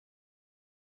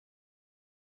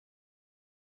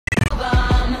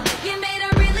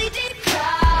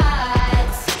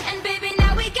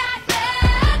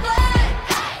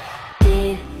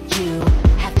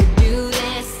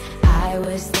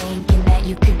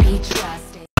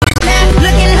trusted.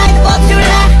 Looking like a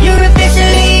July, you're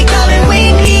officially going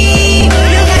winky.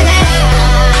 You got that?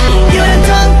 You done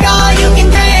drunk all you can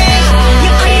drink.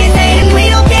 You're crazy and we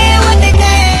don't care what they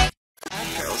think.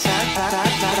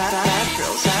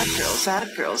 Sad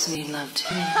girls need love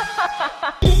too.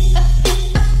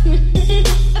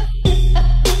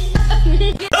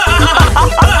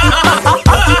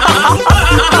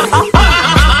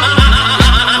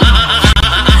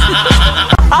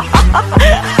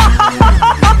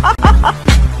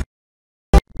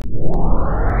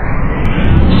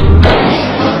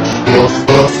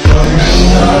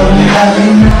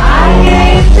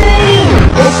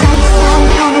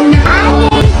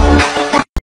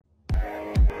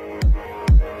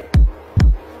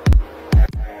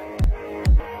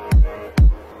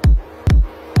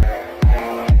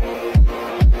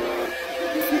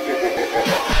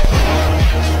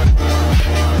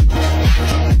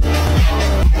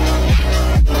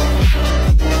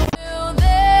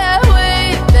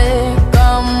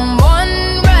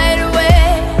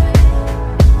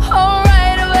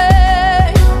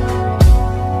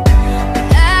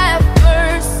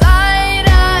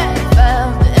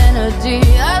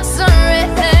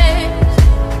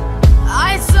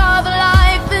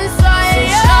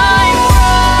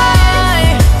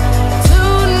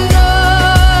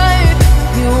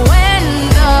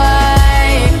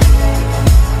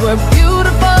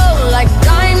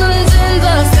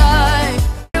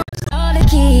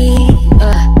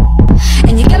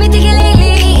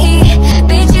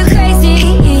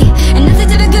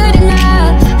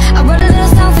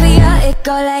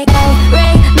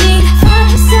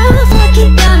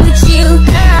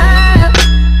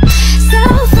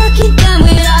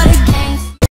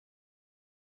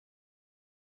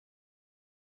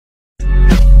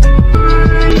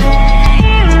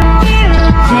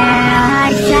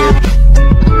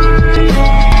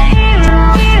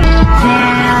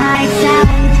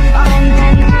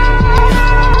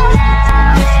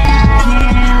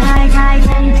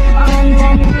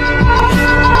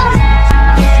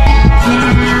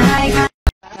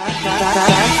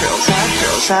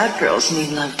 Sad girls need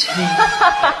love too. I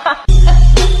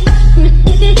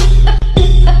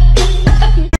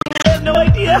have no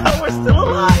idea how we're still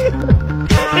alive.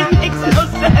 It makes no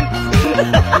sense.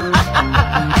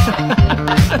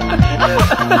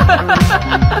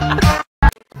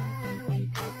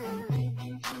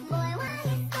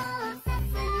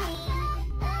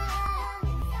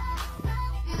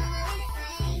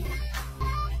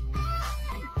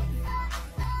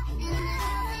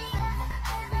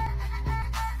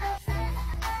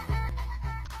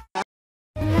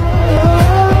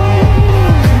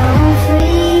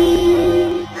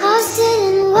 I'll sit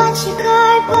and watch you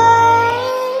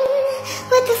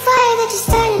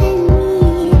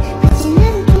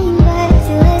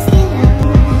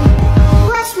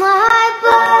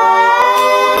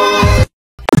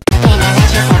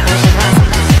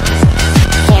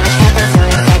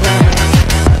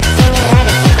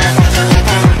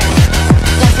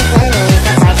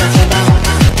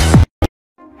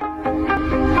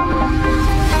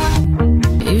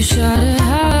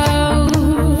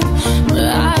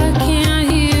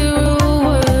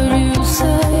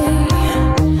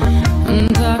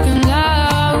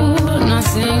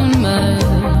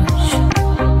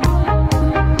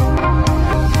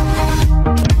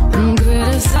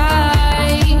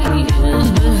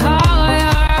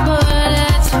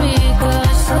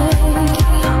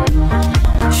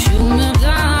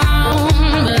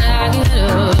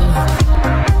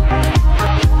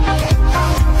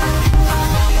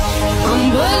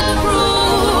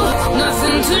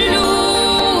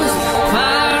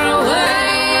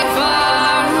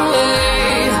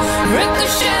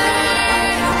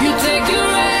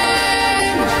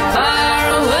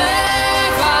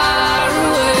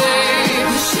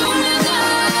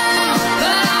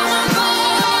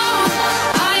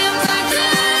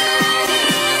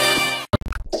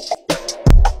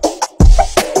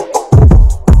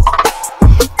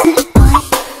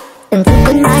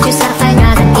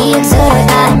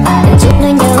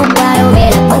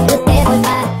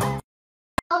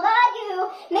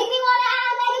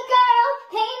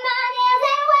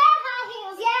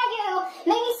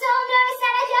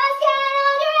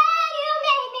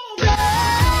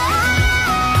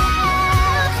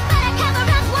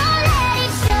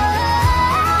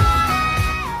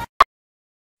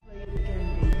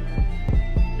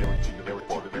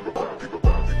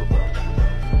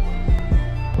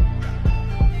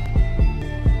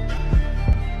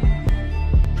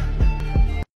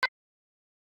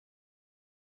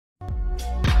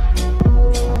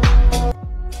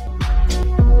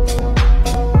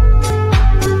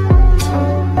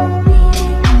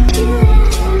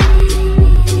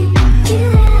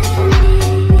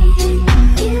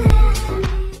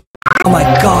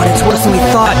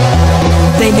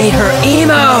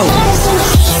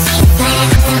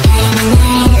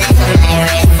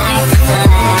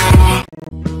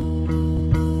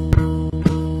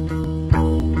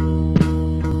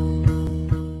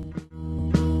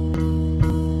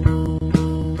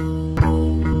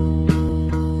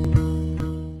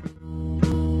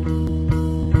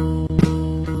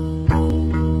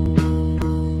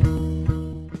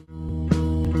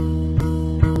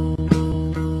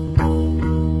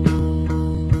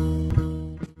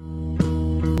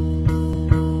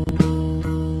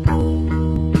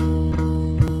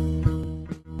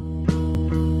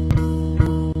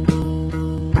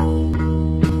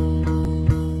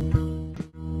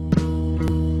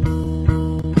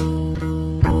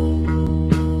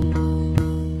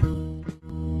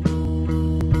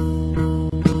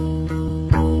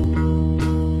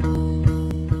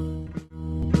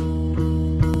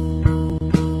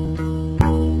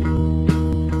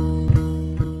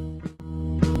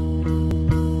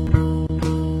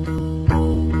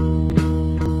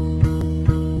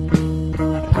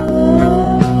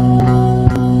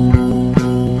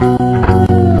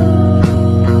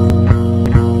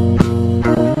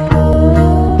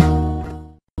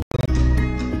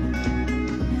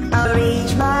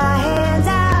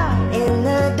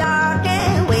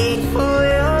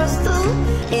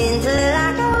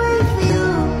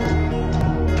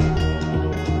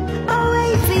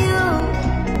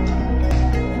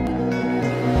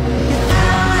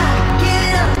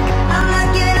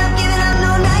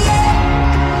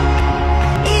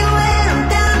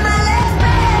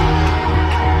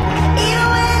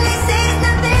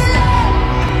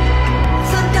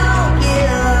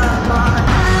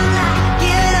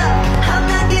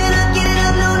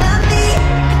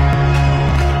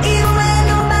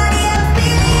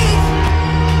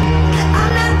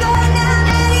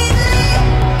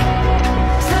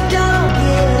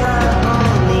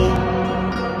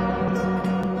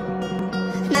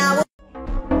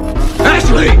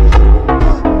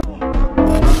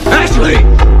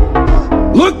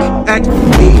at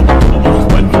me.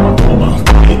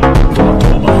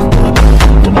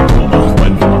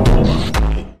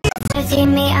 See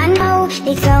me, I know.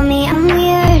 They tell me I'm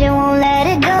weird and won't let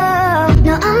it go.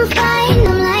 No, I'm fine.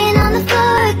 I'm lying on the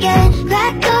floor again.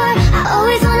 Back door. I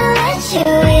always wanna let you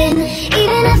in.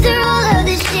 Even after all of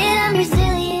this shit, I'm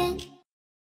resilient.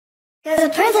 'Cause a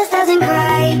princess doesn't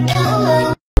cry.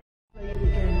 Oh.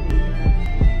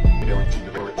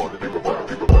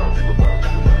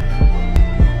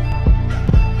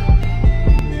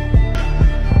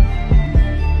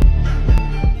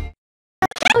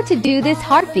 How to do this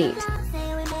heartbeat.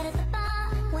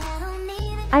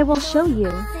 I will show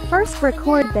you. First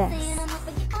record this.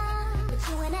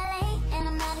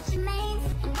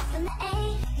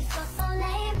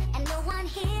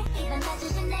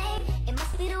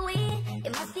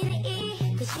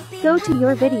 Go to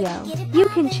your video. You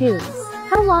can choose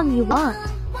how long you want.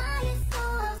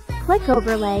 Click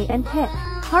overlay and pick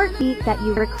heartbeat that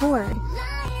you record.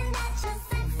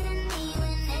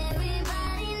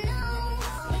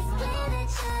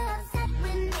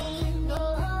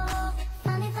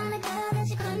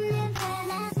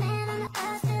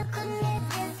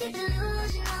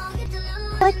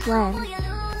 Click blend.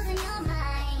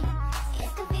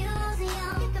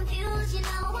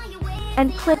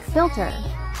 And click filter.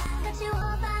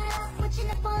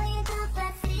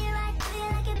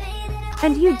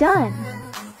 And you done.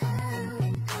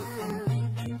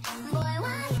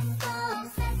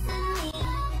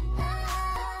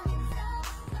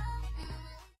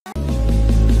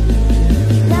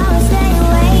 Now I stay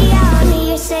away out me,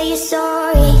 you say you're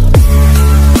sorry.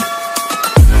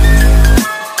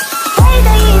 Hate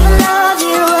that you even love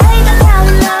you, hate that I'm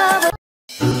in love.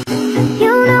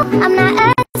 You know I'm not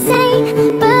a saint,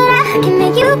 but I can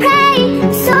make you pray.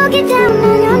 So get down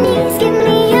on your knees, give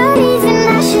me a reason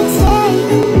I should say.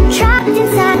 Try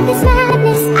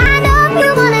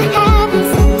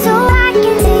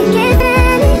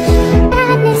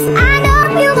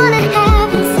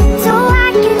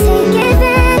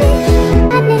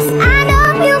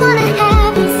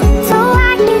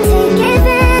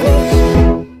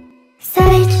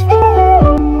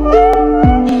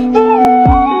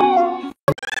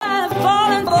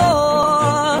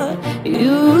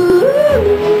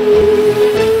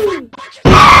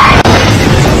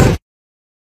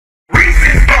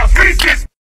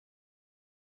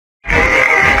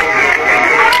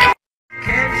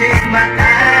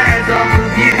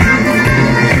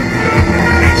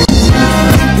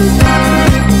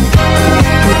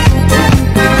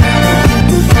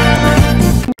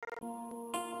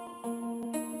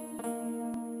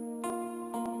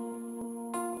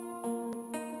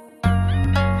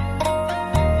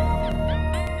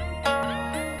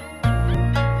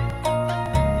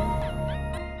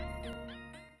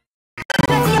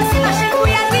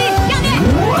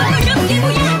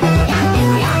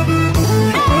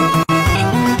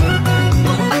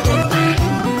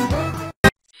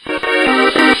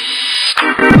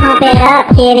pump it up,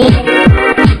 kitty.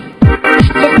 Just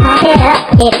pump it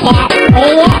up, Kit Kat. Where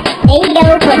you at? There you go.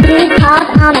 Put 2 paws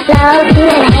on the floor, 2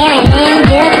 in the air, and then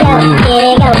just go.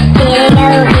 Kitty go, kitty go,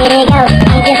 kitty go.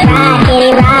 And just ride, kitty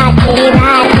ride, kitty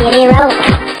ride, kitty roll.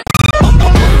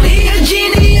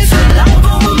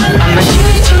 I'm a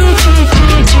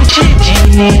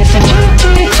genius and